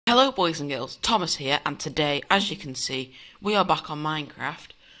Hello boys and girls, Thomas here, and today, as you can see, we are back on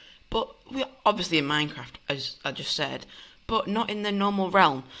Minecraft, but we are obviously in Minecraft, as I just said, but not in the normal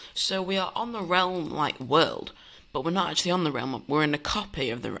realm. So we are on the realm, like, world, but we're not actually on the realm, we're in a copy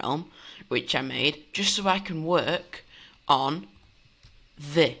of the realm, which I made, just so I can work on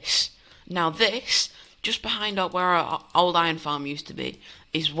this. Now this, just behind where our old iron farm used to be,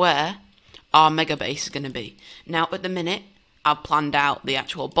 is where our mega base is going to be. Now at the minute, I've planned out the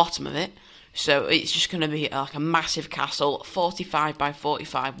actual bottom of it, so it's just going to be like a massive castle, 45 by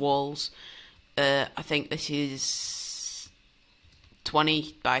 45 walls. I think this is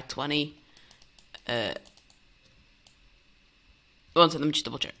 20 by 20. One second, let me just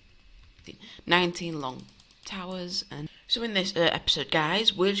double check. 19 long towers. And so in this episode,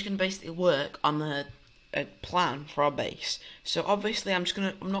 guys, we're just going to basically work on the plan for our base. So obviously I'm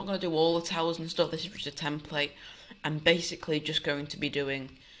not going to do all the towers and stuff. This is just a template. I'm basically just going to be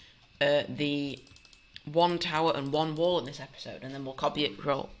doing the one tower and one wall in this episode, and then we'll copy it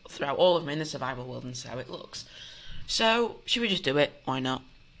throughout all of them in the survival world and see how it looks. So should we just do it? Why not?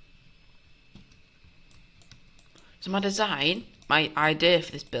 So my idea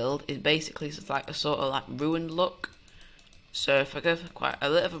for this build is basically like a sort of like ruined look. So if I go for quite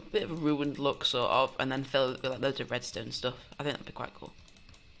a bit of a ruined look sort of, and then fill it with like loads of redstone stuff, I think that'd be quite cool.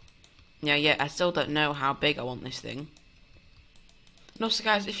 Yeah, I still don't know how big I want this thing. And also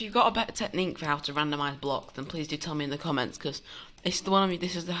guys, if you've got a better technique for how to randomise blocks, then please do tell me in the comments, because this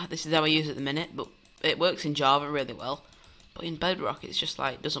is how I use it at the minute, but it works in Java really well. But in Bedrock it's just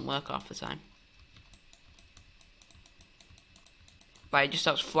like, doesn't work half the time. Like, it just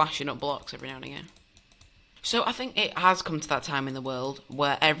starts flashing up blocks every now and again. So I think it has come to that time in the world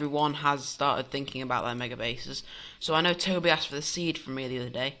where everyone has started thinking about their mega bases. So I know Toby asked for the seed from me the other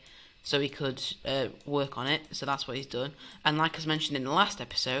day, so he could work on it, so that's what he's done. And like I mentioned in the last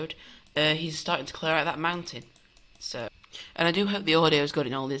episode, he's starting to clear out that mountain. So, and I do hope the audio is good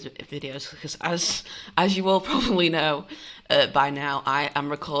in all these videos, because as you all probably know by now, I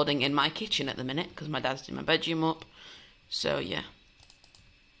am recording in my kitchen at the minute, because my dad's doing my bedroom up. So yeah.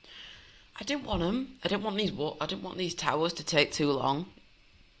 I didn't want these towers to take too long.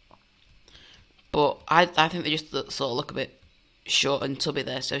 But I think they just sort of look a bit short and tubby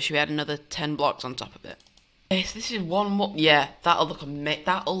there, so should we add another 10 blocks on top of it? Yes, this is one more. Yeah, that'll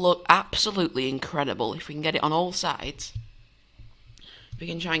look absolutely incredible if we can get it on all sides. If we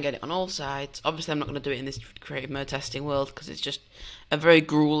can try and get it on all sides. Obviously I'm not going to do it in this creative mode testing world, because it's just a very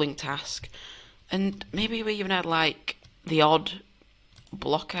grueling task. And maybe we even add like the odd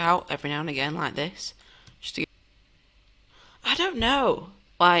block out every now and again like this, just to I don't know,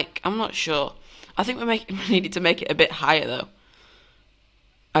 like, I'm not sure. I think we needed to make it a bit higher though.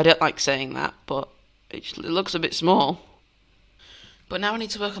 I don't like saying that, but it looks a bit small. But now I need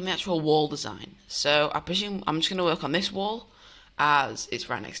to work on the actual wall design. So I presume I'm just going to work on this wall, as it's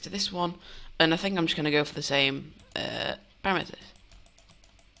right next to this one, and I think I'm just going to go for the same parameters.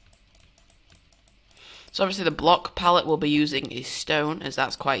 So obviously the block palette we'll be using is stone, as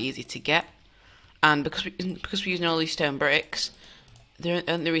that's quite easy to get. And because we're using all these stone bricks, the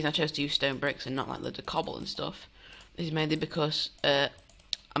only reason I chose to use stone bricks and not like loads of cobble and stuff is mainly because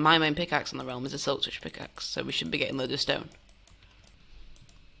my main pickaxe on the realm is a silk switch pickaxe, so we should be getting loads of stone.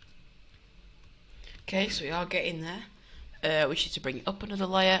 Okay, so we are getting there. We should to bring it up another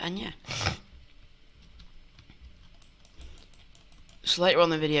layer, and yeah. So later on in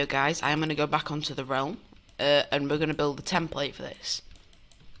the video, guys, I am going to go back onto the realm, and we're going to build the template for this.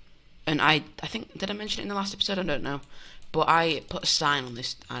 And I think, did I mention it in the last episode? I don't know. But I put a sign on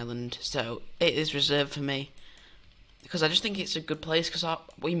this island, so it is reserved for me. Because I just think it's a good place, because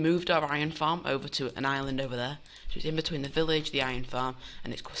we moved our iron farm over to an island over there. So it's in between the village, the iron farm,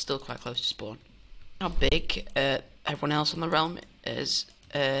 and it's still quite close to spawn. How big everyone else on the realm is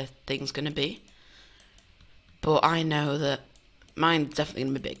thing's going to be. But I know that mine's definitely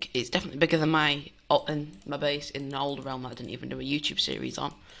going to be big. It's definitely bigger than my base in an old realm that I didn't even do a YouTube series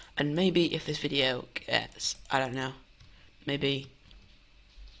on. And maybe if this video gets, I don't know, maybe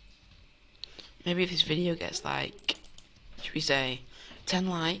if this video gets like, should we say, 10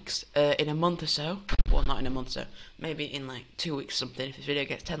 likes in a month or so, well, not in a month or so, maybe in like 2 weeks or something, if this video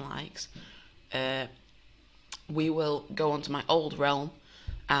gets 10 likes, we will go onto my old realm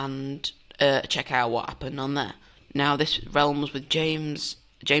and check out what happened on there. Now this realm was with James.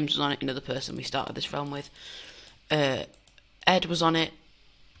 James was on it, another person we started this realm with. Ed was on it.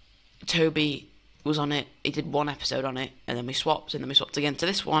 Toby was on it. He did one episode on it, and then we swapped, and then we swapped again to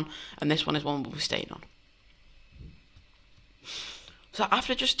this one, and this one is one we'll be staying on. So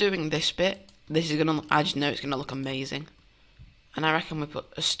after just doing this bit, I just know it's gonna look amazing. And I reckon we put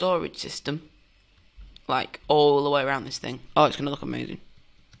a storage system, like, all the way around this thing. Oh, it's going to look amazing.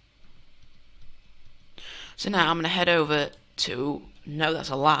 So now I'm going to head over to... No, that's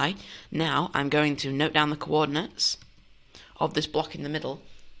a lie. Now I'm going to note down the coordinates of this block in the middle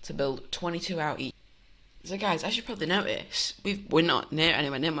to build 22 out each. So guys, as you probably notice, we're not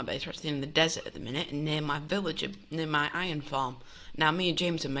anywhere near my base. We're actually in the desert at the minute, and near my village, near my iron farm. Now me and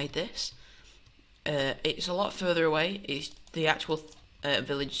James have made this. It's a lot further away. It's the actual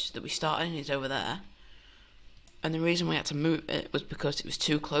village that we started in is over there. And the reason we had to move it was because it was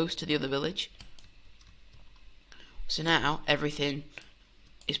too close to the other village. So now everything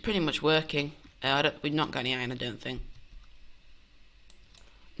is pretty much working. We've not got any iron, I don't think.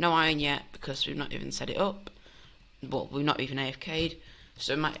 No iron yet because we've not even set it up. Well, we've not even AFK'd,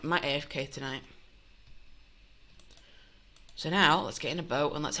 so might AFK tonight. So now let's get in a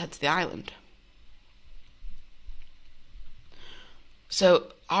boat and let's head to the island.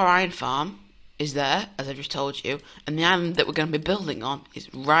 So our iron farm is there, as I just told you, and the island that we're going to be building on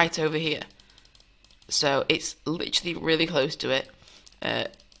is right over here. So it's literally really close to it. I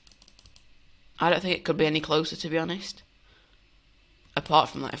don't think it could be any closer, to be honest. Apart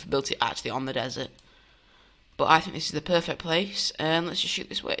from like if we built it actually on the desert. But I think this is the perfect place, and let's just shoot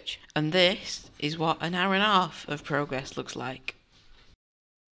this witch. And this is what an hour and a half of progress looks like.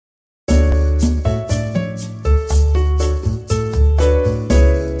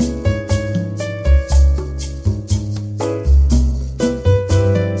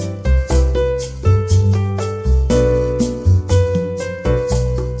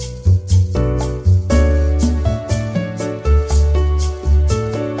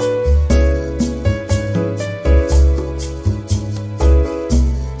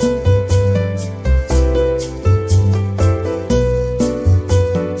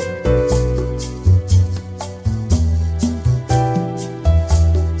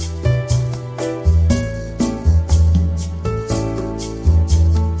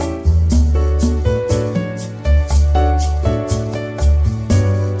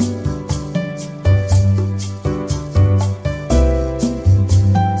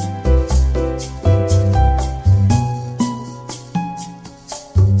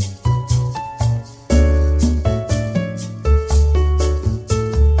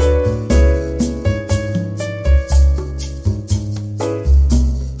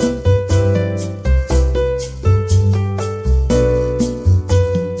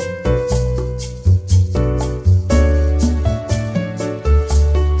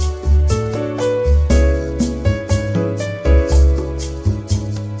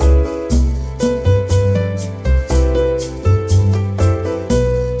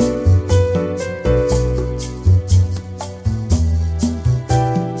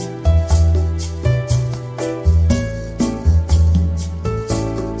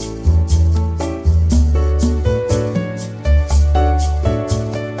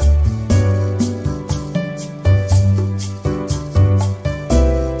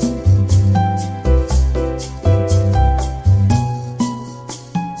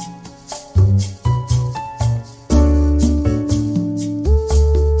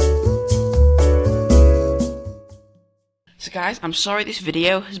 So guys, I'm sorry this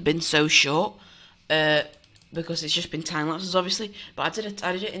video has been so short, because it's just been time lapses obviously, but I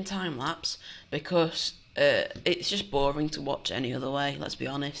did it in time lapse because it's just boring to watch any other way, let's be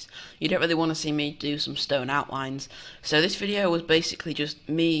honest. You don't really want to see me do some stone outlines. So this video was basically just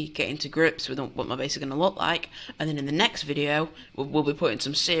me getting to grips with what my base is going to look like, and then in the next video we'll be putting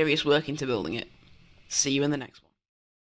some serious work into building it. See you in the next one.